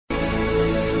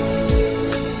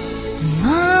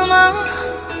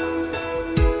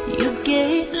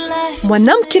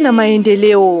Mwanamke na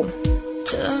Maendeleo.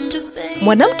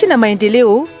 Mwanamke na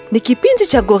Maendeleo ni kipindi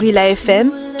cha Gorilla FM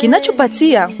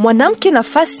kinachopatia mwanamke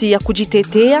nafasi ya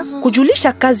kujitetea,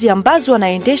 kujulisha kazi ambazo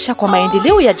anaendesha kwa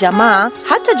maendeleo ya jamaa,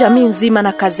 hata jamii nzima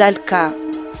na kadhalika.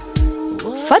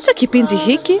 Fata kipindi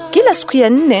hiki kila siku ya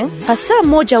 4 pasaa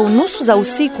 1:30 za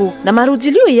usiku na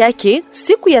marudilio yake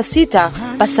siku ya 6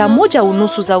 pasaa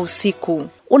 1:30 za usiku.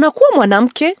 Unakuwa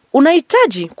mwanamke,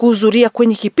 unahitaji kuhudhuria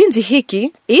kwenye kipindi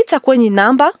hiki, ita kwenye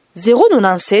namba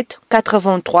 097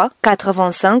 83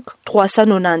 85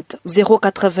 390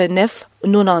 089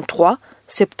 93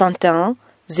 71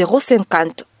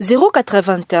 050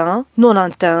 081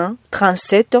 91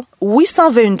 37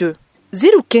 822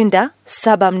 0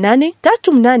 7 8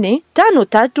 3 8 5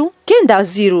 3 kenda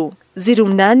 0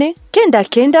 08 kenda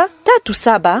kenda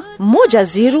 37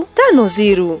 10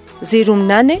 50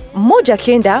 08 moja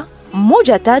kenda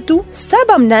 13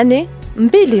 78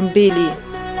 22.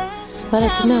 Mara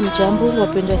tena mjambo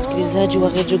wapendwa wasikilizaji wa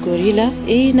Radio Gorilla.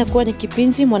 Hii inakuwa ni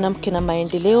kipindi Mwanamke na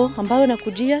Maendeleo ambayo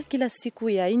nakujia kila siku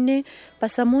ya 4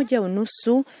 pasaa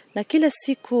 1:30 na kila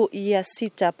siku ya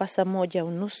 6 pasaa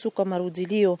 1:30 kwa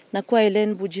marudilio. Na kwa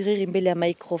Helen Bujiriri mbele ya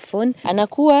microphone,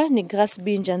 anakuwa ni Grace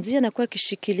Binjanzi, anakuwa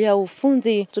kishikilia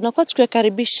ufundi. Tunakuwa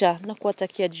tukiwakaribisha na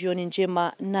kuwatakia jioni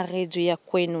njema na radio ya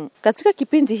kwenu. Katika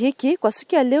kipindi hiki kwa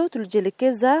siku ya leo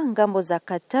tulijelekeza ngambo za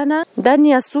Katana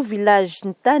ndani ya Su Village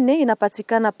Ntane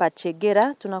inapatikana pa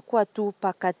Chegera. Tunakuwa tu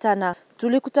pa Katana.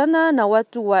 Tulikutana na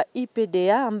watu wa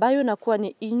IPDA ambayo nakuwa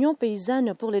ni Union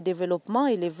Paysanne pour le Développement,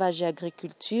 Élevage et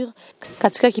Agriculture.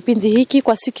 Katika kipindi hiki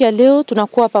kwa siku ya leo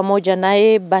tunakuwa pamoja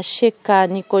naye Basheka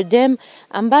Nicodem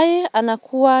ambaye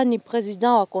anakuwa ni president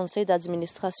wa conseil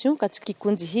d'administration katika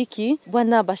kikundi hiki.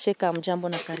 Bwana Basheka, mjambo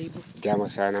na karibu. Jambo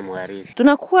sana mwariri.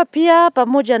 Tunakuwa pia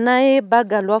pamoja naye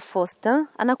Bagalwa Faustin,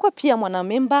 anakuwa pia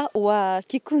mwanamemba wa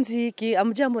kikundi hiki.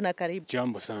 Mjambo na karibu.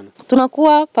 Jambo sana.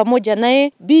 Tunakuwa pamoja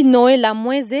naye Bi Noela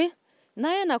Mweze,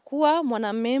 naye anakuwa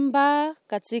mwanamemba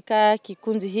katika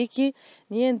kikundi hiki.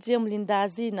 Niye ndiye mlinda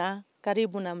hazina.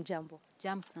 Karibu na mjambo.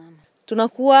 Jambo sana.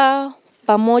 Tunakuwa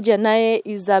pamoja naye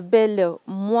Isabelle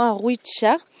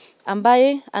Mwaruicha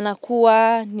ambaye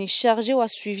anakuwa ni charge wa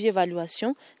suivi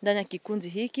evaluation ndani ya kikundi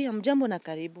hiki. Mjambo na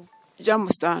karibu.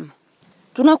 Jambo sana.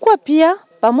 Tunakuwa pia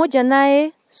pamoja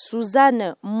naye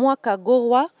Suzanne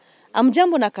Mwakagorwa.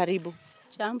 Mjambo na karibu.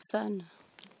 Jambo sana.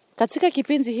 Katika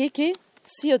kipindi hiki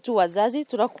sio tu wazazi,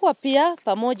 tunakuwa pia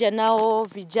pamoja nao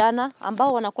vijana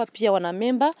ambao wanakuwa pia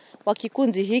wanamemba wa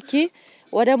kikundi hiki.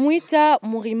 Wanamuita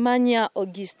Murimanya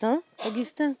Augustin.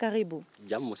 Augustin, karibu.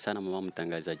 Jambo sana mama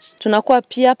mtangazaji. Tunakuwa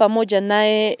pia pamoja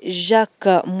naye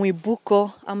Jacques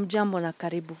Mwibuko. Mjambo na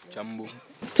karibu. Jambo.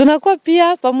 Tunakuwa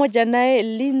pia pamoja naye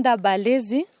Linda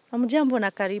Balezi. Mjambo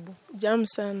na karibu. Jambo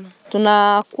sana.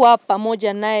 Tunakuwa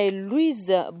pamoja naye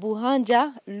Louise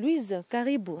Buhanja. Louise,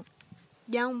 karibu.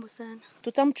 Jambo sana.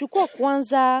 Tutamchukua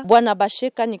kwanza Bwana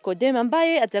Basheka Nicodem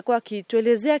ambaye atakuwa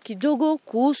akituelezea kidogo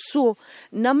kuhusu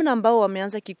namna ambao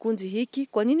wameanza kikundi hiki,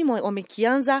 kwa nini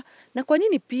wamekianza na kwa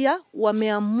nini pia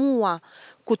wameamua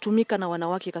kutumika na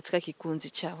wanawake katika kikundi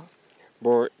chao.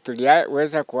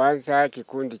 Tuliweza kuanza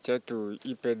kikundi chetu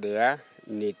IPDA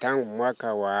ni tangu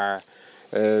mwaka wa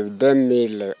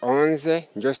 2011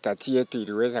 ndio stati yetu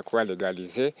iliweza kuwa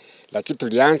legalize, lakini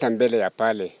tulianza mbele ya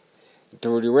pale.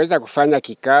 Tuliweza kufanya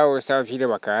kikao sawa vile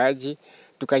wakaaji,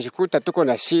 tukajikuta tuko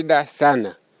na shida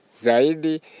sana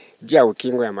zaidi juu ya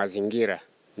ukingo ya mazingira.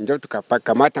 Ndio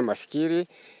tukakamata mafikiri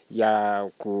ya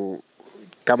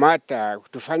kukamata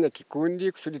tufanye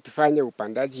kikundi kusudi tufanye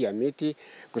upandaji ya miti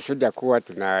kusudi ya kuwa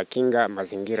tunakinga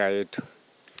mazingira yetu.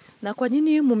 Na kwa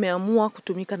nini mumeamua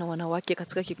kutumika na wanawake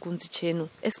katika kikundi chenu?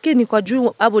 Eske ni kwa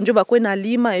juu abo ndio bakwe na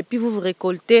lima et puis vous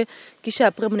récoltez kisha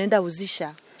après mnaenda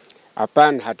uzisha?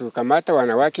 Hapana, hatukamata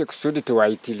wanawake kusudi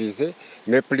tuwaitilize,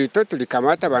 mais plutôt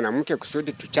tulikamata wanamke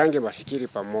kusudi tuchange mafikiri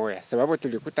pamoja. Sababu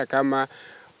tulikuta kama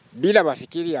bila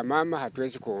mafikiri ya mama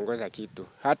hatuwezi kuongoza kitu.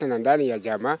 Hata na ndani ya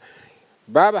jamaa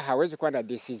baba hawezi kuwa na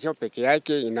decision peke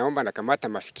yake, inaomba na kamata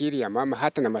mafikiri ya mama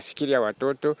hata na mafikiri ya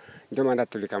watoto. Ndio maana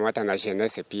tulikamata na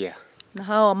jeunesse pia. Na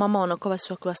hawa mama wanakuwa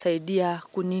basi wakiwasaidia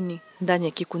kunini ndani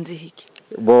ya kikundi hiki?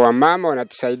 Wa mama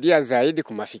wanatusaidia zaidi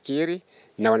kumafikiri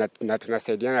na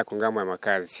tunasaidiana kungambo ya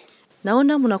makazi.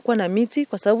 Naona mnakuwa na miti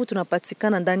kwa sababu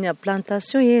tunapatikana ndani ya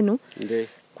plantation yenu. Ndiyo.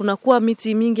 Kunakuwa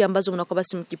miti mingi ambazo mnakuwa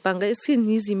basi mkipanga. Esi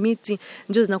hizi miti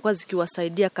ndio zinakuwa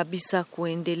zikiwasaidia kabisa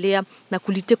kuendelea na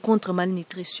kulite contre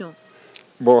malnutrition?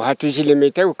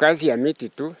 Hatujilimite ukazi ya miti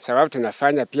tu, sababu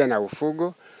tunafanya pia na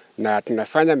ufugo na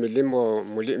tunafanya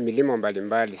milimo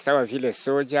mbalimbali sawa vile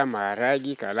soja,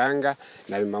 maharagi, kalanga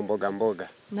na mboga mboga.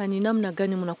 Na ni namna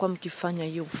gani mnakuwa mkifanya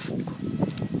hiyo ufugo?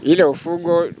 Ile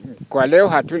ufugo Kwa leo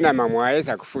hatuna mamwaye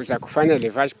za kufanya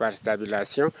élevage par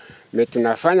stabilisation, mais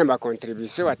tunafanya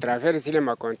makontribution à travers zile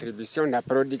makontribution na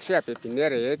production ya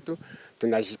pepiniere yetu,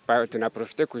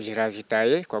 tunaprofite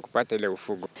kujiravitaye kwa kupata ile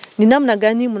ufugo. Ni namna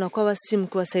gani mnakuwa basi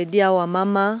mkiwasaidia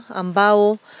wamama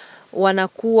ambao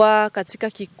wanakuwa katika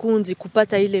kikundi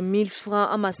kupata ile 1000 francs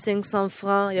ama 500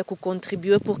 francs ya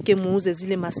kucontribuer pour que muuze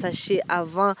zile masachet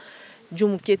avant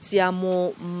jumuketi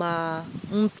amo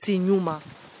mti nyuma?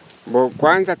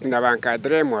 Kwanza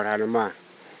tunawankadre moralement.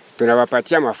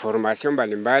 Tunawapatia maformation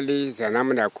mbalimbali za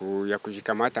namna ya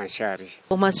kujikamata en charge.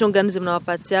 Formation gani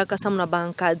mnawapatia kasa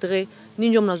mnabankadre?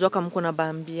 Ninjo mnazoa kama mko na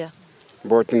bambia?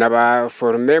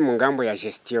 Tunawaforme mungambo ya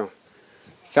gestion.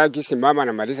 Sasa gisi mama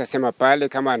anamaliza sema pale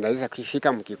kama anaweza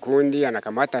kufika mkikundi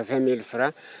anakamata 20000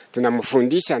 francs,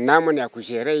 tunamfundisha namna ya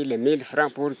kujere ile 1000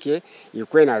 francs pour que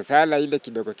ikuwe na zala ile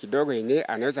kidogo kidogo yenye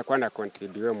anaweza kuwa na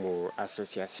contribuer mu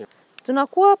association.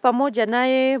 Tunakuwa pamoja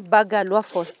naye Bagalwa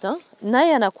Faustin,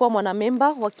 naye anakuwa mwanamemba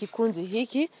wa kikundi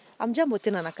hiki. Amjambo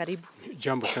tena na karibu.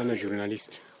 Jambo sana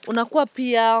journalist. Unakuwa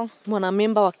pia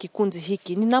mwanamemba wa kikundi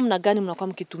hiki. Ni namna gani mnakuwa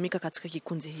mkitumika katika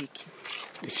kikundi hiki?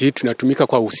 Sisi tunatumika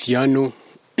kwa uhusiano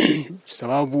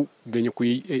sababu benye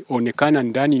kuonekana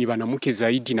ndani ni wanamke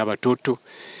zaidi na watoto,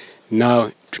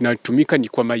 na tunatumika ni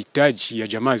kwa mahitaji ya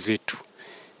jamaa zetu.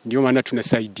 Ndio maana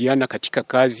tunasaidiana katika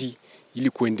kazi ili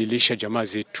kuendelesha jamaa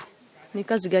zetu. Ni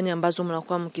kazi gani ambazo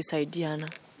mnakuwa mkisaidiana?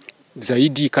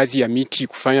 Zaidi kazi ya miti,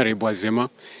 kufanya reboisement,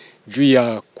 juu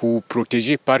ya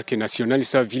kuproteger parc national,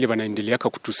 sawa vile wanaendelea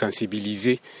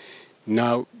kutusensibiliser,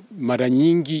 na mara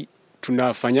nyingi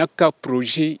tunafanyaka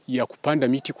projet ya kupanda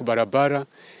miti ku barabara,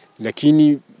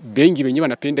 lakini bengi wenyewe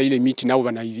wanapenda ile miti nao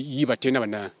wanaiiba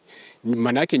tena,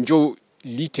 manake njoo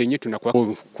lite yenyewe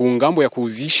tunakuwa kungambo ya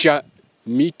kuuzisha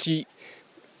miti.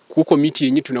 Kuko miti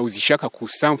yenyewe tunauzishaka ku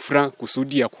 100 francs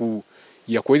kusudi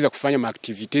ya kuweza kufanya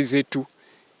maaktivite zetu.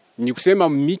 Ni kusema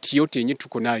miti yote yenyewe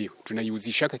tuko nayo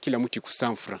tunaiuzishaka kila mti ku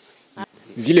 100 francs.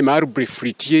 Zile marbre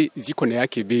fruitier ziko na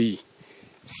yake bei,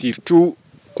 surtout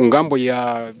kungambo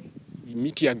ya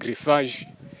miti ya greffage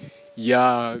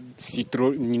ya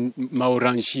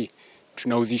maorange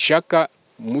tunauzishaka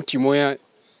mti moya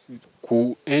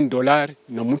ku $1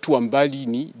 na mtu wa mbali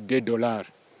ni $2.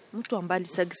 Mtu wa mbali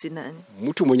sagisi nani?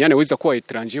 Mtu mwenye anaweza kuwa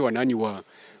étranger wa nani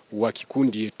wa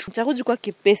kikundi yetu. Chakuji kwa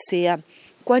kipese.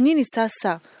 Kwa nini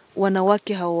sasa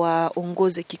wanawake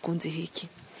hawaongoze kikundi hiki?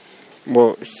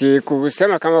 Si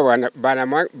kusema kama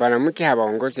banamke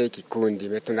hawaongoze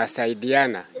kikundi,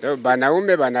 tunasaidiana.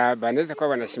 Banaume banaweza kuwa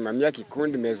wanasimamia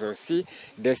kikundi, mezosi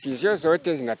decision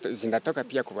zote zinatoka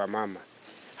pia kwa mama.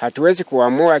 Hatuwezi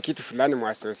kuamua kitu fulani mu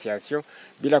association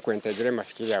bila kuintegre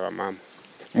mafikiri ya mama.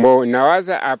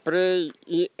 Nawaza après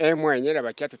mwenyewe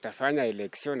bakia tutafanya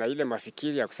election na ile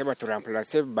mafikiri ya kusema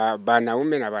turamplace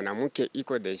banaume na banamke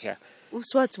iko deja.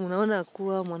 Uswati mnaona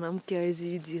kuwa mwanamke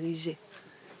hawezi dirige?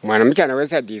 Mwanamke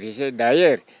anaweza dirige.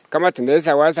 D'ailleurs, kama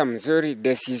tunaweza waza mzuri,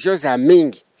 decision za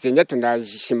mingi zenye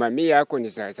tunashimamia yako ni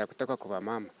za kutoka kwa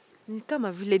mama. Ni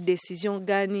kama vile decision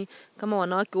gani kama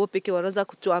wanawake wao pekee wanaweza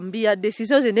kutuambia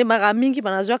decision zende mara mingi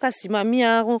banazoa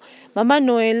kasimamia mama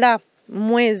Noela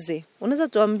Mweze? Unaweza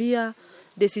tuambia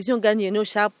decision gani yenyewe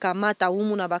sharp kamata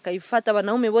humu na bakaifuata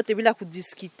wanaume wote bila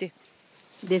kudiskite?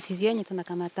 Decision yenye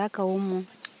tunakamataka humu,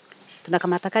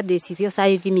 tunakamataka decision sasa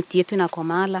hivi miti yetu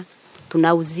inakomala,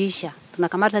 tunauzisha.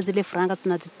 Tunakamata zile franga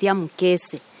tunazitia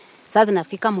mkese. Sasa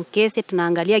zinafika mkese,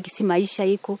 tunaangalia kisi maisha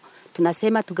iko,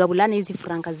 tunasema tugabulane hizi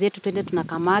franga zetu, twende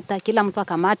tunakamata, kila mtu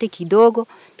akamate kidogo,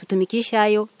 tutumikisha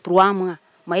hayo 3 mwa.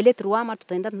 Maile 3 mwa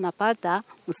tutaenda tunapata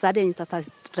msaada ni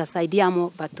tutasaidia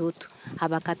mo batoto.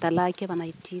 Habakatalake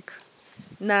wanaitika.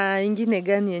 Na ingine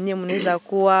gani yenyewe mnaweza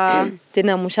kuwa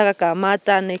tena mshaka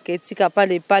kamata neketika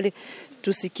pale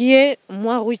tusikie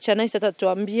Mwaruicha na sasa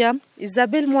tuambia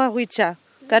Isabel Mwaruicha,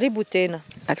 karibu tena.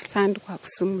 Asante kwa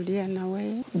kusumulia na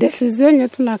wewe. Decision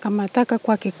yetu tunakamataka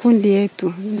kwa kikundi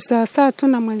yetu. Ni sasa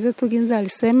tuna mwenzetu Ginza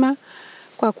alisema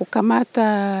kwa kukamata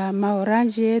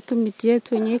maorange yetu, miti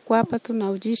yetu yenyewe kwa hapa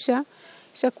tunaujisha.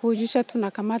 Kisha kuujisha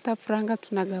tunakamata franga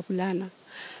tunagabulana.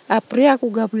 Apria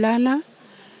kugabulana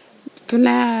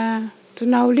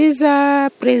tunauliza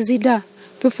president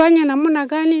tufanye namna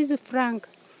gani hizi franga.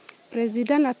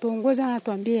 President atuongoza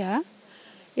anatuambia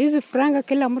hizi franga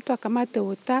kila mtu akamate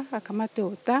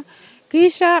uta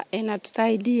kisha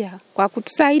inatusaidia. Kwa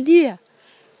kutusaidia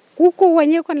huko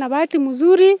wenyewe kwa bahati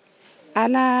mzuri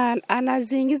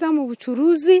anaziingiza mu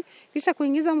uchuruzi, kisha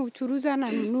kuingiza mu uchuruzi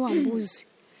ananunua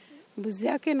mbuzi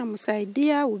yake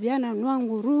inamsaidia, ubia ananunua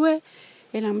nguruwe,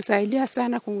 inamsaidia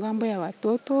sana kungambo ya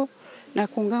watoto na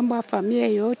kungambo ya familia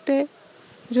yote.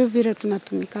 Ndio vile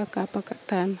tunatumika hapa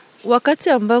Katana. Wakati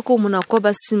ambako mnakuwa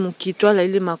basi mkitwala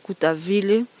ile makuta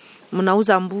vile,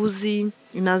 mnauza mbuzi,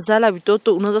 inazala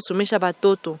vitoto, unaweza somesha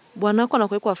batoto. Bwana wako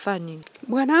anakuwa kwa fani.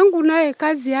 Bwanangu naye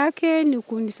kazi yake ni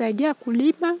kunisaidia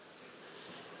kulima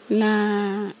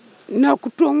na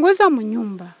kutuongoza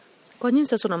mnyumba. Kwa nini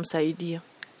sasa unamsaidia?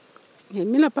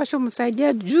 Mimi napaswa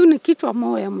kumsaidia juu ni kichwa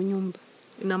moyo mnyumba.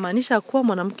 Inamaanisha kuwa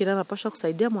mwanamke ndiye anapaswa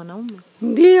kusaidia mwanaume.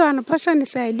 Ndio anapaswa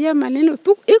nisaidia maneno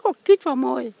tu iko kichwa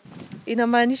moyo.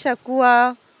 Inamaanisha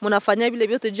kuwa mnafanya vile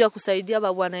vyote juu ya kusaidia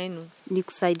bwana yenu. Ni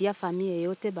kusaidia familia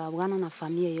yote, bwana na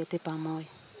familia yote pamoja.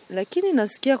 Lakini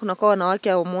nasikia kuna kwa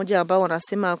wanawake mmoja ambao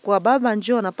wanasema kuwa baba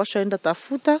njoo anapaswa enda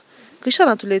tafuta kisha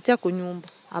anatuletea kunyumba.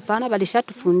 Hapana,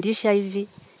 balishatufundisha hivi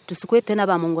tusikue tena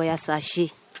ba mongo ya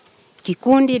sashi.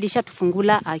 Kikundi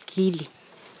lishatufungula akili.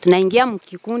 Tunaingia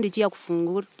mkikundi juu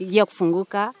ya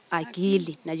kufunguka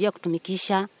akili na juu ya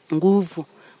kutumikisha nguvu.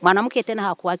 Mwanamke tena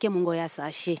hakuwake mongo ya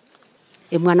sashi.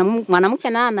 Mwanamke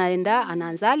na anaenda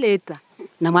anaanza leta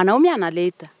na mwanaume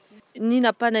analeta.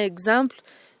 Nina pana example,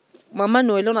 mama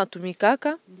Noelo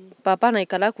natumikaka, papa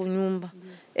naikala kunyumba.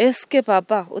 Eske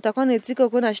papa utakuwa netika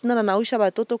uko na shinda na nausha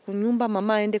batoto kunyumba,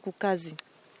 mama aende kukazi?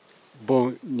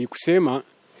 Bon, ni kusema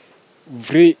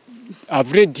a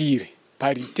vrai dire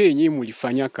parité yenye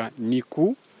mulifanyaka ni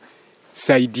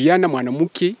kusaidiana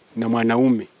mwanamke na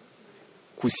mwanaume.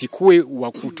 Kusikue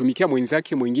wa kutumikia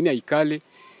mwenzake mwingine aikale.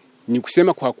 Ni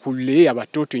kusema kwa kulea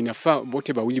batoto inafaa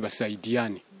wote bawili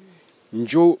basaidiane.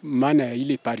 Njo maana ya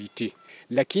ile parité.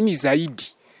 Lakini zaidi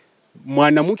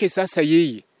mwanamke sasa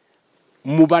yeye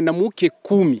mubanamuke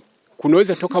 10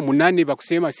 kunaweza toka 8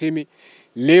 bakusema seme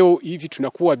leo hivi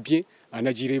tunakuwa bien,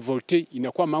 anajirevolte,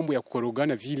 inakuwa mambo ya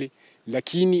kukorogana vile.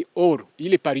 Lakini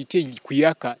ile parité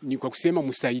ilikuyaka ni kwa kusema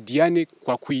musaidiane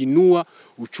kwa kuinua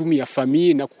uchumi ya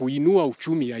familia na kuinua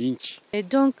uchumi ya nchi.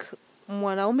 Et donc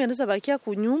mwanaume anaweza bakia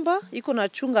kunyumba, iko na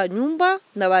chunga nyumba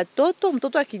na watoto,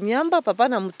 mtoto akinyamba papa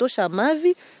na mtosha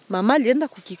mavi, mama alienda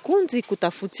kukikundi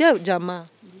kutafutia jamaa.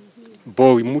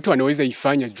 Mtu anaweza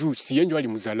ifanya juu siyenjo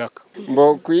alimzalaka.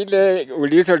 Kuile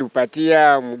ulizo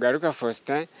lupatia Mugaruka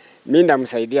Faustin, mimi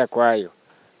ndamsaidia kwayo.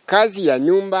 Kazi ya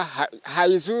nyumba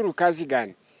haizuru kazi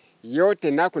gani?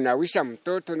 Yote na kunawisha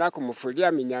mtoto na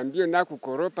kumfulia minyambio na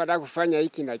kukoropa na kufanya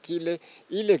hiki na kile,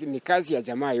 ile ni kazi ya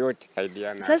jamaa yote.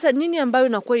 Sasa nini ambayo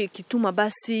inakuwa ikituma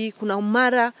basi kuna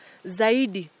mara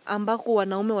zaidi ambako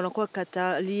wanaume wanakuwa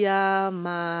katalia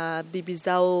mabibi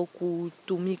zao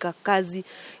kutumika kazi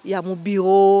ya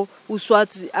mubiro,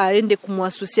 uswati aende kumu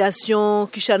association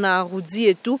kisha na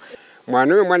arudie tu?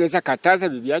 Mwanaume mwanaweza kataza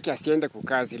bibi yake asiende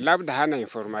kukazi, labda hana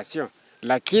information.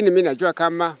 Lakini mimi najua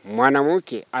kama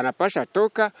mwanamke anapasha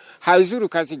toka haizuru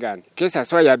kazi gani. Kesa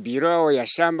swa ya biro au ya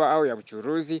shamba au ya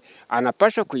uchuruzi,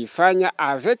 anapasha kuifanya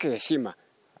avec heshima.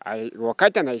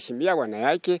 Wakati anaheshimia bwana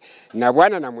yake na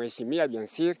bwana anamheshimia bien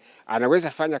sûr,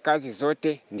 anaweza fanya kazi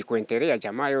zote ni kuendelea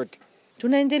jamaa yote.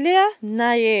 Tunaendelea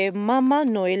naye mama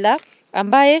Noela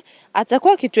ambaye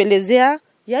atakuwa akituelezea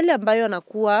yale ambayo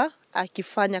anakuwa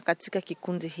akifanya katika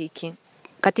kikundi hiki.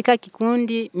 Katika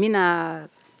kikundi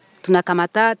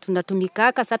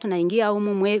tunatumikaka sasa tunaingia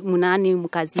humu munani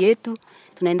mkazi yetu,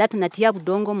 tunaenda tunatia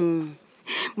budongo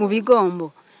mu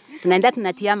bigombo. Tunaenda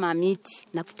tunatia mamiti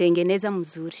na kutengeneza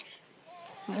mzuri.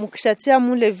 Mukishatia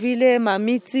mule vile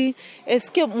mamiti,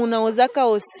 eske munawezaka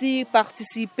aussi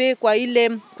participer kwa ile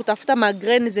kutafuta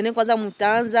magrene zene kwanza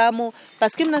mutaanzamo,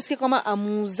 paske mnasikia kama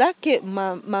amuzake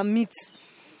mamiti.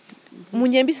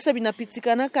 Munyembi sasa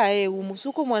binapitikanaka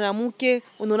umusuko mwanamke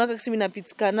unaonaka kisi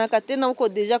binapitikanaka tena uko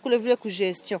deja kule vile ku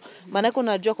gestion. Maana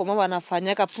unajua kama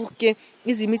wanafanyaka pour que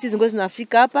hizi miti zingo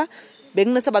zinafika hapa,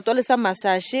 bengine sasa batwale sa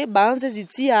massage baanze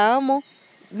zitia amo.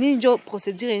 Ni njo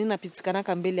procedure yenye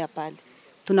inapitikanaka mbele ya pale.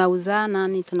 Tunauza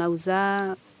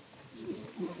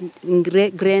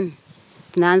grain.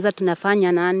 Tunaanza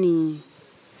tunafanya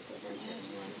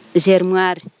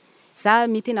germoire. Saa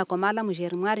miti na komala mu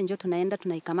germoire njo tunaenda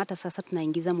tunaikamata sasa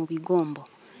tunaingiza mu bigombo.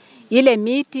 Ile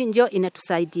miti njo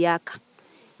inatusaidiaka.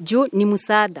 Juu ni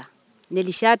msaada.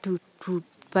 Nilishatu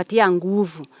tupatia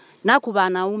nguvu. Na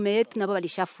kubanaume yetu nabo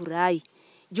balishafurahi.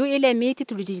 Juu ile miti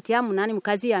tulijitia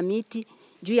mkazi ya miti,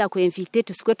 juu ya kuinvite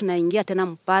tusikwe tunaingia tena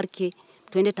mparke,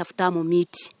 tuende tafuta mu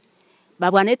miti.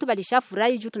 Babwana yetu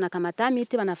balishafurahi juu tunakamata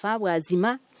miti banafaa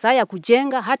wazima, saa ya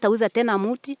kujenga hata uza tena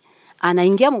muti,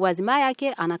 anaingia mwazima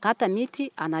yake, anakata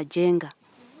miti, anajenga.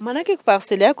 Manake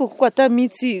kuparsele yako kukwata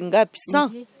miti ngapi? 100?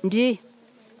 Ndiyo.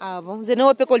 Bon,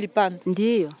 zeneo peko lipanda?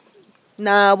 Ndiyo.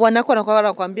 Na bwanako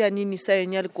anakuambia nini saa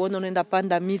yenye alikuona unaenda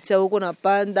panda miti au uko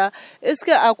napanda?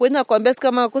 Eske akwenda kuambia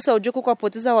kama kosa ujoko kwa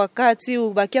poteza wakati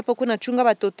ubaki hapo kuna chunga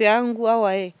watoto yangu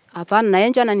au Hapana, na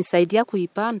yeye ananisaidia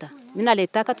kuipanda. Mimi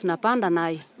naletaka tunapanda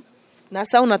naye. Na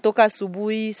saa unatoka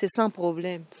asubuhi, c'est sans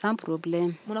problème. Sans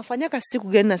problème. Mnafanya siku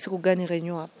gani na siku gani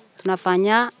réunion hapa?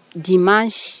 Tunafanya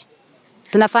dimanche.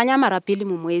 Tunafanya mara pili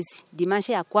mwezi.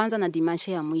 Dimanche ya kwanza na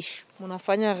dimanche ya mwisho.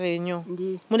 Mnafanya réunion.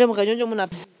 Ndiyo. Mule mreunion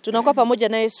tunakuwa pamoja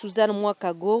naye Suzanne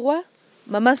Mwakagorwa.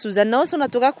 Mama Suzanne, nao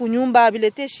unatoka kunyumba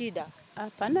abilete shida?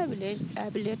 Hapana,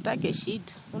 abileta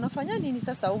shida. Unafanya nini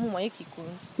sasa humu mwa hiki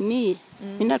kikundi?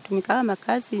 Mimi natumika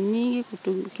makazi mingi,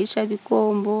 kutumikisha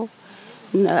vikombo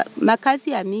na makazi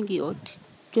ya mingi yote.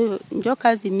 Ndio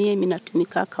kazi mimi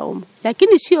natumika humu.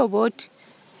 Lakini sio wote.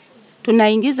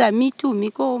 Tunaingiza mitu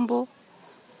mikombo.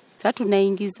 Sasa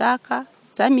tunaingizaka,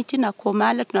 sasa miti na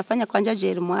komala tunafanya kwanja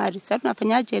Januari. Sasa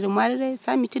tunafanya Januari,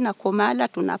 sasa miti na komala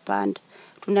tunapanda.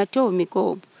 Tunatoa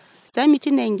mikombo. Sasa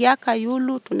miti naingia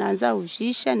kayulu tunaanza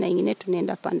ushisha na ingine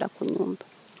tunaenda panda kunyumba.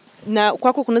 Na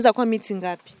kwako kunaweza kuwa miti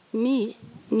ngapi? Ni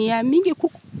ya mingi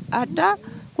hata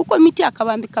kuko miti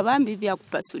akabambi vya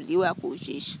kupasuliwa ya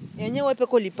kuushisha. Yenyewe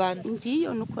peko lipanda.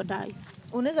 Ndiyo nuko nayo.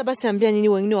 Unaweza basi ambia nini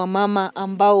wengine wa mama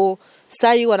ambao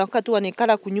sai wanakuwa tu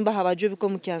wanekala kunyumba hawajui biko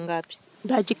mkiangapi?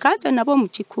 Bajikaza nabo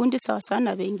mkikundi sawa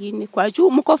sana wengine. Kwa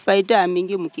juu mko faida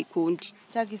mingi mkikundi.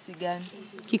 Chakisi gani?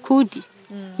 Kikundi.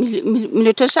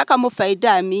 Militosha kama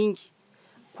faida mingi.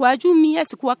 Kwa juu mimi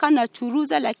sikuwa kana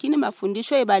churuza lakini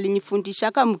mafundisho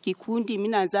yabalinifundisha kama mkikundi mimi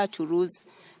naanza churuza.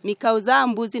 Mikauza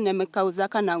mbuzi na mikauza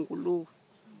kana ngulu.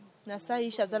 Na saa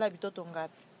isha zala bitoto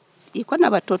ngapi? Iko na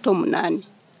watoto 8.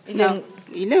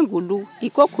 Ile ngulu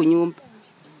iko kunyumba.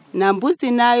 Na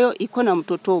mbuzi nayo iko na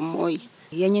mtoto mmoja.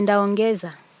 Yenye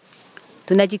ndaongeza.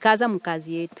 Tunajikaza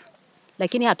mkazi yetu.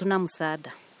 Lakini hatuna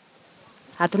msaada.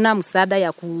 Hatuna msaada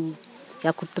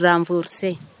ya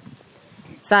kutramforce.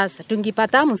 Sasa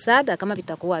tungipata msaada kama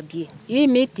vitakuwa bie. Hii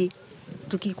miti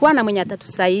tukikuwa na mwenye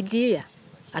atatusaidia,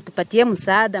 atupatie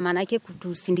msaada maana yake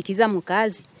kutusindikiza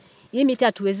mkazi. Hii miti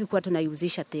hatuwezi kuwa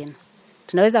tunaiuzisha tena.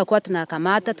 Tunaweza kuwa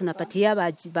tunakamata,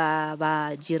 tunapatia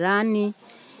jirani,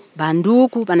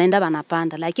 banduku, banaenda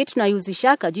banapanda. Lakini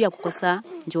tunaiuzishaka juu ya kukosa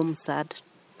njoo msaada.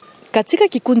 Katika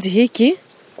kikundi hiki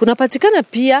kunapatikana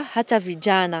pia hata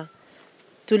vijana.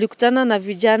 Tulikutana na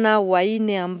vijana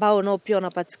 4 ambao nao pia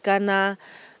wanapatikana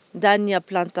ndani ya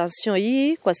plantation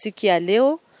hii kwa siku ya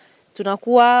leo.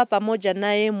 Tunakuwa pamoja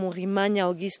naye Murimanya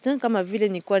Augustin kama vile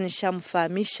nilikuwa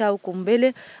nishamfahamisha huko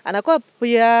mbele. Anakuwa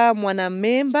pia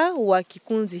mwanamemba wa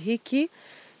kikundi hiki.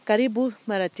 Karibu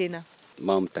mara tena.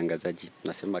 Mama mtangazaji,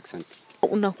 nasema asante.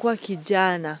 Unakuwa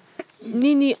kijana.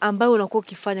 Nini ambayo unakuwa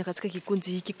ukifanya katika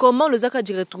kikundi hiki? Comment unaweza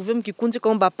kujiretrouver mkikundi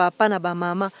kama papa na ba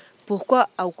mama? Pourquoi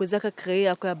aukwezaka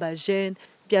créer ya ba jeune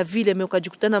pia vile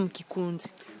mekajikutana mkikundi?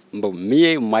 Mbo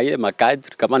mie mwaile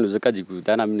makadri kama nuzeka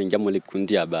jikutana mimi ningia mole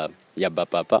kundi ya ba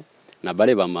papa na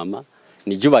bale ba mama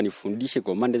nijua nifundishe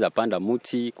komande za panda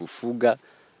muti kufuga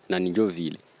na nijo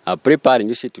vile. Après pale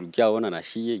ndio tulikia ona na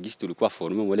shie gisi tulikuwa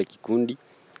former mole kikundi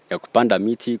ya kupanda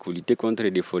miti kulite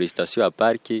contre deforestation à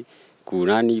parc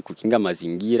kunani kukinga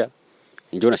mazingira.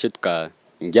 Ndio na shie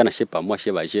tukaingia na shie pamoja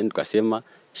shie ba jeune tukasema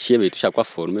shie tusha kwa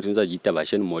former tunza jiita ba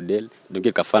jeune model donc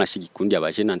kafana shiki kundi ya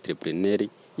ba jeune entrepreneur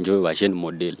ndio ba jeune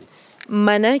model.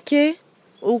 Manake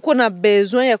uko na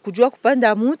besoin ya kujua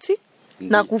kupanda muti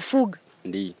na kufuga.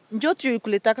 Ndio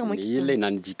tulikuletaka mwa kikundi. Ile na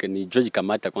nijua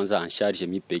jikamata kwanza en charge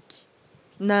mi peki.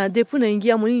 Na depuis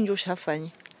naingia mwini ndio shafanya.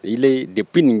 Ile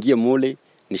depuis ningie mole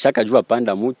nishaka jua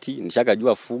panda muti, nishaka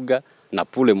jua fuga na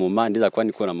pule moma ndiza kwa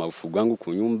niko na mafugo yangu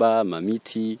kunyumba,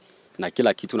 mamiti na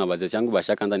kila kitu na bazazi yangu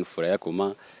bashaka anda nifurahia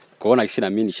koma kuona kisi na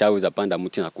mimi nishaweza panda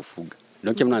muti na kufuga.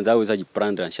 Donc mimi naanza uweza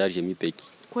jiprendre en charge mi peki.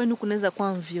 Kwenu kunaweza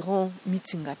kwa environ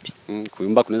miti ngapi?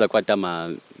 Kunyumba kunaweza kwa hata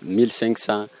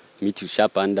 1500 miti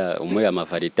ushapanda umoja ya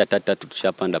mavarieté tata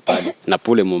tushapanda pale. Na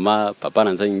pole moma papa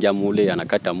anaanza ingia mule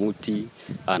anakata muti,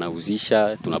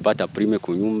 anauzisha, tunapata prime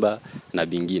kunyumba na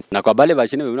bingine. Na kwa bale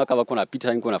bajene wewe kama kuna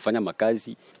pita niko nafanya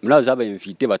makazi, mnaweza ba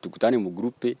invite batukutane mu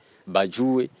groupe,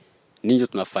 bajue ninjo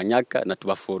tunafanyaka na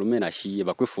tubaforme na shie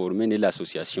bakwe former na ile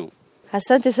association.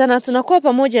 Asante sana, tunakuwa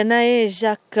pamoja naye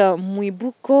Jacques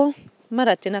Mwibuko.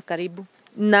 Mara tena karibu.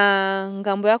 Na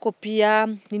ngambo yako pia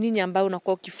ni nini ambayo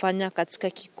unakuwa ukifanya katika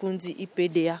kikundi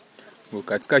IPDA?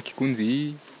 Katika kikundi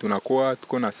hii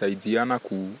tuko nasaidiana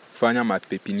kufanya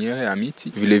mapepiniere ya miti.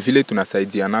 Vile vile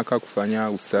tunasaidianaka kufanya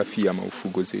usafi ya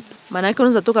maufugo zetu. Maana yake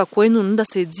unaweza toka kwenu unaenda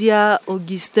saidia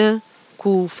Augustin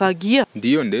kufagia?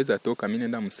 Ndiyo ndeza toka mimi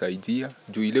nenda msaidia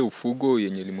juu ile ufugo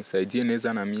yenye limusaidia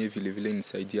neza na mie vile vile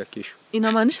nisaidia kesho.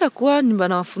 Inamaanisha kuwa ni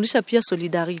banawafundisha pia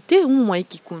solidarite humu mwa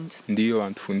kikundi. Ndiyo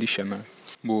antufundisha na.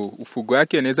 Ufugo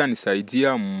yake neza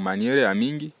nisaidia maniere ya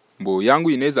mingi.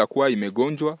 Yangu inaweza kuwa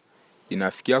imegonjwa,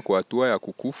 inafikia kwa hatua ya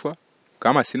kukufa.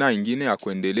 Kama sina ingine ya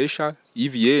kuendelesha,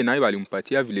 hivi yeye naye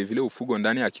walimpatia vile vile ufugo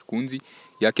ndani ya kikundi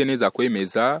yake, neza kwa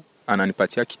imezaa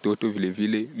ananipatia kitoto vile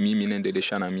vile, mimi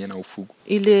naendelesha na mimi na ufugo.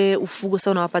 Ile ufugo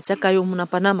sasa unawapatia kayo,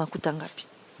 mnapana makuta ngapi?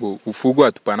 Ufugo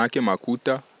atupanake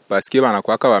makuta paske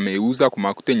wanakuwaka wameuza kwa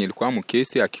makuta yenye ilikuwa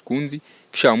mkese ya kikundi,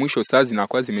 kisha mwisho saa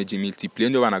zinakuwa zimejimultiply,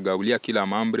 ndio wanagaulia kila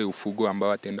mambre ufugo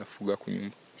ambao atenda fuga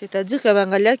kunyumba. C'est-à-dire que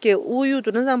bangalia ke huyu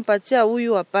tunaweza mpatia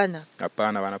huyu hapana?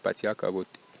 Hapana, wanapatia kabote.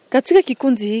 Katika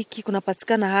kikundi hiki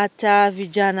kunapatikana hata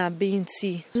vijana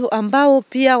binti ambao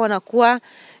pia wanakuwa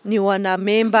ni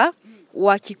wanamemba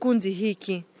wa kikundi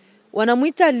hiki.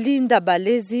 Wanamuita Linda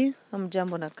Balezi.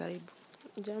 Hamjambo na karibu.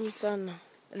 Jambo sana.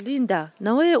 Linda,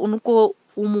 na wewe unuko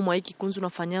umu mwa hiki kikundi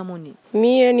unafanya nini?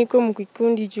 Mie niko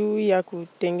mkikundi juu ya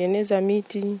kutengeneza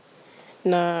miti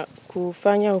na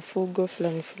kufanya ufugo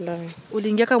fulani fulani.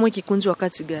 Uliingia kama kikundi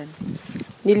wakati gani?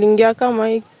 Niliingia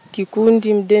kama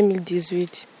kikundi 2018.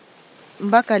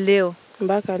 Mpaka leo?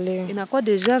 Mpaka leo. Inakuwa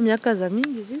deja miaka za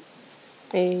mingi zi?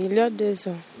 Il y a 2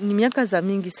 ans. Ni miaka za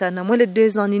mingi sana. Mwele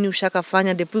 2 ans nini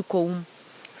ushakafanya depuis kwa umu?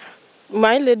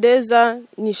 Maile 2 ans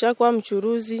nishakuwa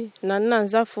mchuruzi na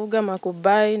ninaanza fuga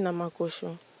makobai na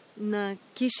makosho. Na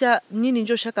kisha nini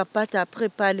njo shakapata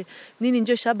apres pale? Nini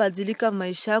njo shabadilika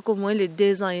maisha yako mwele 2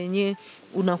 ans yenye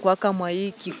unakuwa kama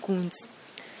hii kikundi?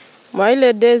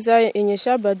 Maile 2 ans yenye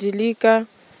shabadilika,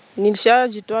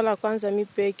 nilishajitwala kwanza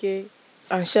mipeke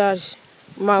en charge.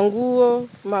 Manguo,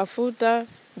 mafuta,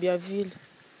 bia vile.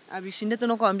 Abishinde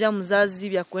tena kuambia mzazi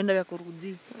vya kwenda vya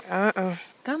kurudi.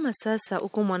 Kama sasa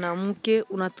uko mwanamke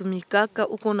unatumikaka,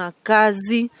 uko na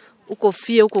kazi, uko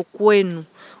fie, uko kwenu,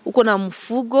 uko na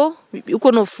mfugo,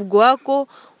 uko na ufugo wako,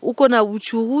 uko na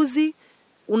uchuruzi,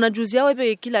 unajuzia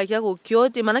wewe kila kiako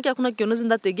kyote, maana hakuna kiongozi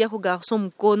ndategea kwa garçon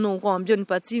mkono ukwambia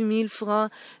nipatie 1000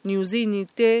 francs, niuzi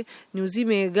unité, niuzi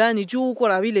mega, ni juu uko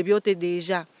na vile vyote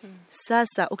deja.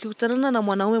 Sasa ukikutana na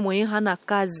mwanaume mwenye hana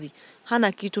kazi,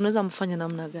 hana kitu, unaweza mfanya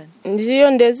namna gani?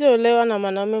 Ndio ndezio olewa na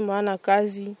mwanaume mwana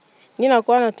kazi.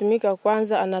 Ninakuwa natumika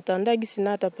kwanza, anatanda gisi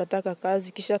na atapataka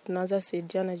kazi, kisha tunaanza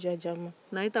saidiana juu ya jamaa.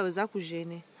 Na itaweza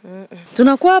kujene.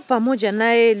 Tunakuwa pamoja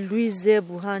naye Louise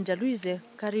Buhanja. Louise,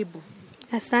 karibu.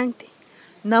 Asante.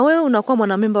 Na wewe unakuwa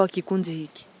mwanamemba wa kikundi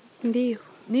hiki? Ndio.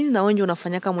 Nini na wewe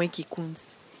unafanya kama hiki kikundi?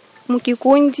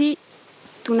 Mkikundi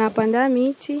tunapanda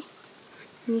miti,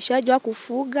 nishajua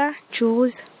kufuga,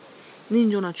 churuza. Nini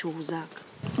ndio unachuruzaka?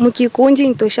 Mkikundi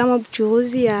nitoshama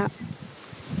churuzi ya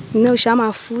naosha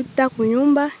mafuta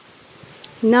kunyumba,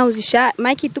 nauzisha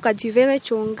maki tukadivere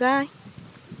chonga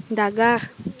ndagara.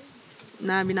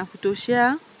 Na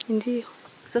binakutoshea? Ndio.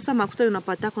 Sasa makuta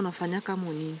unapata unafanya kama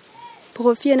nini?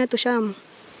 Profie natoshamo.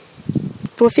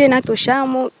 Profie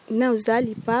natoshamo nauza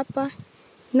lipapa,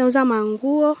 nauza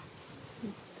manguo,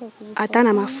 hata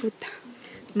na mafuta.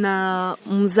 Na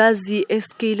mzazi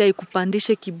eske ile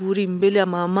ikupandishe kiburi mbele ya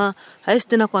mama, haisi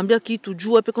tena kuambia kitu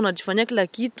jua peke unajifanyia kila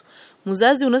kitu.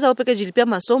 Mzazi unaweza upeke jilipia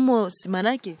masomo si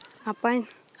manake? Hapana.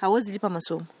 Hawezi lipa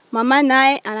masomo. Mama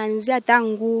naye ananizia hata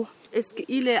nguo. Eske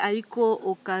ile haiko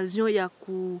occasion ya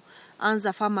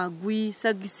kuanza fama gui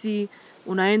sagisi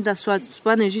unaenda soit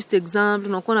tupane juste exemple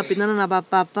unakuwa unapendana na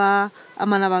bapapa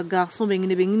ama na ba garçon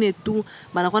bengine tu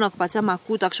banakuwa nakupatia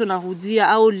makuta kisha unarudia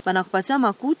au banakupatia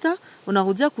makuta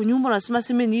unarudia kunyumba unasema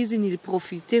sema ni hizi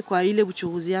niliprofite kwa ile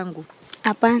uchuruzi yangu?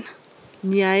 Hapana.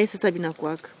 Ni aye sasa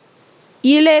binakuaka.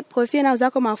 Ile profit na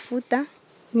uzako mafuta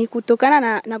ni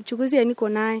kutokana na uchuruzi ya niko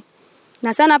naye.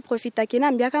 Na sana profita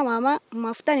kina mbiaka mama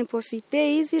mafuta ni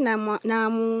profite hizi na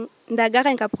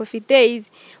ndagara nika profite hizi.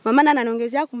 Mama na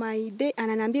ananiongezea kuma ide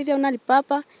ananiambia vya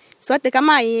unalipapa. Sote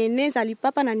kama yeneza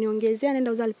lipapa na niongezea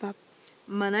nenda uza lipapa.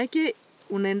 Maana yake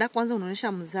unaenda kwanza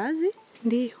unaonesha mzazi?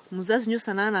 Ndio. Mzazi ndio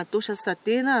sana anatosha sasa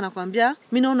tena anakuambia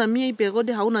mimi naona mimi hii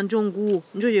periode hauna njoo nguo,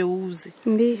 njoo yeuze.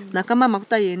 Ndio. Na kama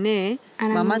makuta yene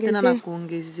mama tena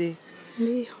anakuongezea.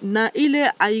 Ndio. Na ile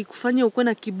haikufanya uko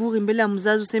na kiburi mbele ya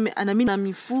mzazi useme ana mimi na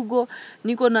mifugo,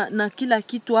 niko na kila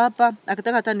kitu hapa,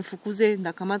 akataka hata nifukuze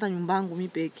ndakamata nyumba yangu mimi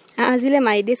peke. Zile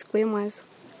maide sikwe mwanzo.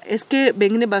 Eske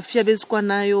bengine bafia bezi kwa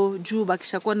nayo juu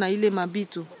bakisha kwa na ile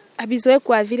mabitu? Abizoe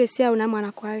kwa vile si una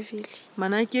mwana kwa vile.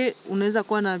 Manake unaweza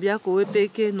kuwa na biako wewe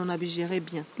peke na unabigere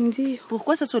bien. Ndio.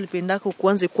 Pourquoi sasa ulipendaka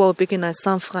kuanze kwa wewe peke na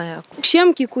 100 francs yako? Pia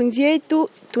mkikundi yetu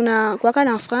tuna kwa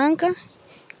na franka.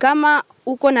 Kama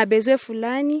uko na besoin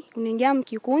fulani unaingia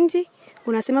mkikundi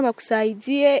unasema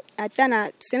bakusaidie hata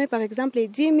na tuseme par exemple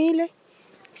 10,000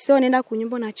 sio unaenda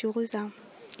kunyumba na churuza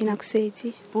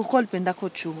inakusaidia. Pourquoi ulipenda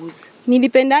kuchuruza?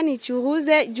 Nilipenda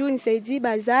nichuruze juu nisaidie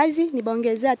bazazi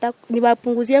nibaongezea hata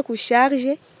nibapunguzie ku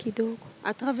charge kidogo.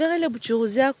 A travers ile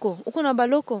buchuruzi yako uko na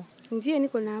baloko? Ndiye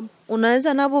niko nabo.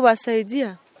 Unaweza nabo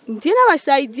basaidia? Ndiye na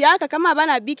basaidia kama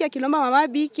bana bike kilomba mama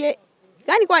bike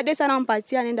Kani kwa desa na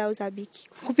mpatia nenda uza biki.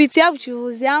 Kupitia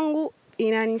uchuruzi yangu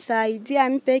inanisaidia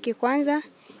mpeke kwanza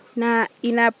na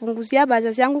inapunguzia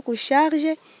bazazi yangu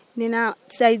kusharge,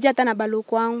 ninasaidia hata na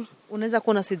baloko wangu. Unaweza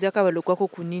kuwa unasaidia kwa baloko wako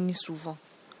kunini souvent?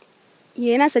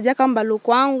 Yena saidia kwa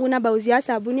baloko wangu na bauzia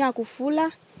sabuni ya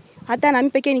kufula. Hata na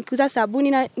mpeke nikiuza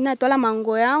sabuni na natola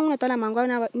mango yangu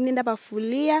na nenda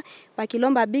bafulia,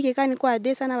 bakilomba biki kani kwa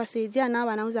desa na basaidia na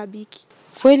wanauza biki.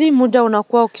 Kweli muda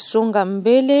unakuwa ukisonga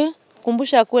mbele.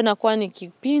 Kumbusha kuwe na kwa ni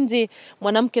kipindi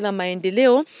Mwanamke na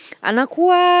Maendeleo.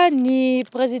 Anakuwa ni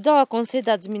president wa conseil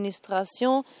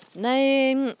d'administration,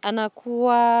 naye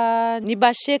anakuwa ni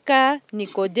Basheka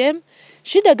Nikodem.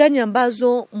 Shida gani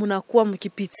ambazo mnakuwa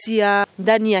mkipitia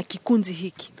ndani ya kikundi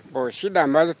hiki? Shida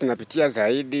ambazo tunapitia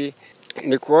zaidi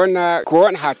ni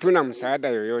kuona hatuna msaada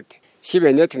yoyote. Shibe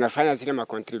wenyewe tunafanya zile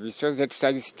makontributions zetu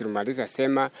sasa tumaliza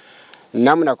sema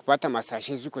namna kupata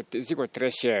masashi ziko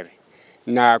très cher.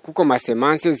 Na kuko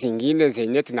masemanse zingine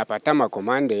zenye tunapata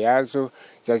makomande yazo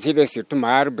za zile surtout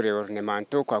marbre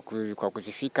ornementaux kwa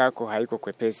kuzifika kwa haiko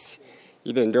kwepesi.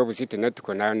 Ile ndio buzito na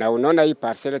tuko nayo. Na unaona hii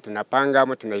parcelle tunapanga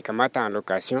ama tunaikamata en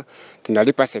location,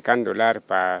 tunalipa $50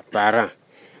 par an.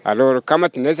 Alors kama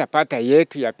tunaweza pata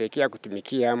yetu ya pekee ya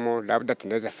kutumikia amo, labda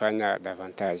tunaweza fanya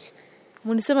davantage.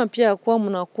 Mnisema pia kwa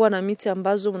mnakuwa na miti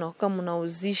ambazo mnakuwa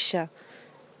mnauzisha.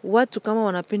 Watu kama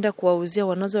wanapenda kuwauzia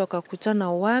wanaweza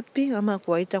wakakutana wapi ama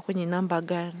kuwaita kwenye namba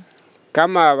gani?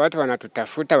 Kama watu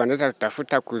wanatutafuta wanaweza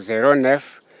tutafuta ku 09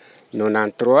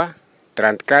 93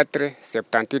 34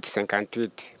 78 58,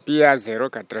 pia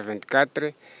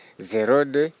 084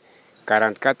 02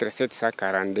 44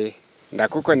 742. Na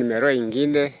kuko numero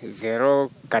ingine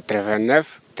 089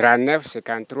 39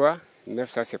 53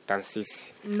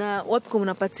 976. Na wapi kwa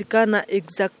mnapatikana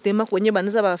exactement kwenye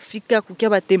banaweza bafika kukia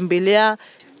batembelea?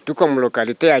 Tuko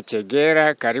mlokalite ya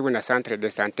Chegera karibu na centre de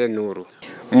santé Nuru.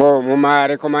 Ma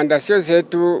recommandation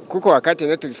zetu kuko wakati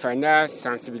netu tulifanya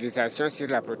sensibilisation sur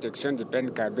la protection du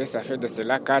PNKB, ça fait de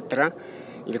cela 4 ans.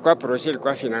 Ilikuwa projet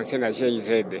ilikuwa financé na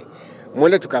GIZ.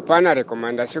 Mule tukapana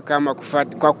recommandation kama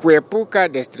kwa kuepuka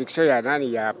destruction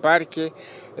ya parke,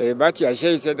 batu ya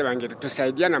GIZ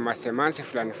wangetusaidia na masemansi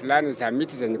fulani za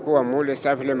miti zenye kuwa mule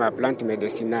sa vile ma plante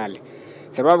medicinale.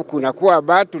 Sababu kuna kuwa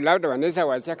batu labda wanaweza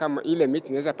wazia kama ile miti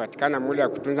inaweza patikana mule ya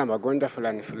kutunza magonjwa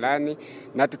fulani,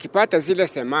 na tukipata zile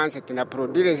semanse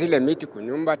tunaproduire zile miti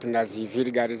kunyumba,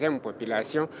 tunazivulgarize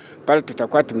population, pale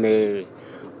tutakuwa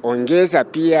tumeongeza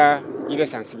pia ile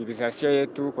sensibilisation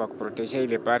yetu kwa kuproteger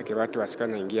ile parke watu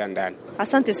wasikana ingia ndani.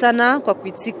 Asante sana kwa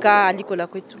kuitika aliko la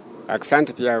kwetu.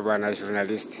 Asante pia bwana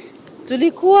journalist.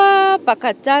 Tulikuwa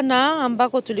Pakatana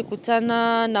ambako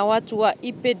tulikutana na watu wa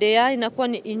IPDA, inakuwa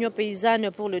ni Union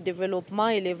Paysanne pour le Développement,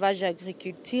 Élevage,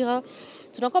 Agriculture.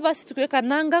 Tunakuwa basi tukiweka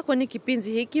nanga kwenye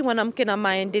kipindi hiki Mwanamke na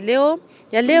Maendeleo.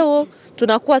 Ya leo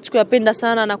tunakuwa tukiyapenda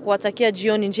sana na kuwatakia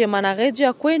jioni njema na radio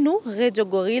ya kwenu, Radio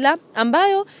Gorilla,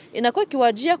 ambayo inakuwa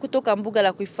kiwajia kutoka mbuga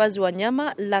la kuhifadhi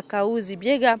wanyama la Kauzi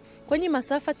Biega kwenye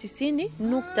masafa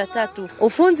 90.3.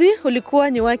 Ufunzi ulikuwa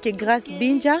ni wake Grace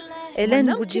Binja.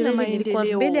 Helen Bujiri nilikuwa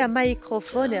mbele ya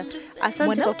microphone.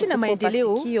 Asante kwa kutupa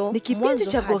Maendeleo. Ni kipindi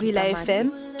cha Gorilla FM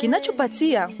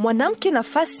kinachopatia mwanamke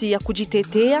nafasi ya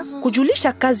kujitetea,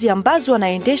 kujulisha kazi ambazo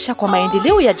anaendesha kwa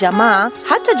maendeleo ya jamaa,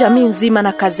 hata jamii nzima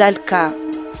na kadhalika.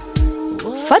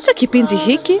 Fata kipindi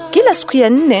hiki kila siku ya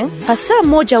 4 pasaa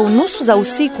 1:30 za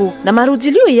usiku na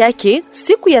marudilio yake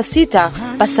siku ya 6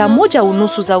 pasaa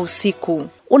 1:30 za usiku.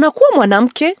 Unakuwa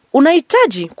mwanamke,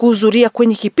 unahitaji kuhudhuria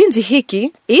kwenye kipindi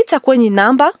hiki, ita kwenye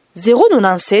namba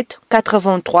 097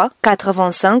 83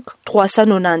 85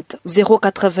 390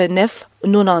 089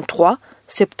 93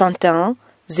 71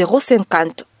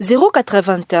 050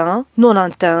 081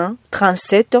 91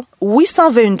 37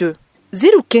 822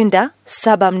 0kenda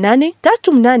 78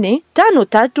 38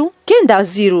 53 kenda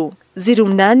 0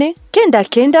 08 kenda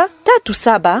kenda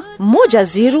 37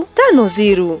 10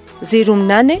 50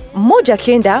 08 moja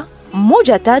kenda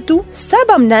 13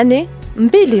 78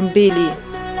 22.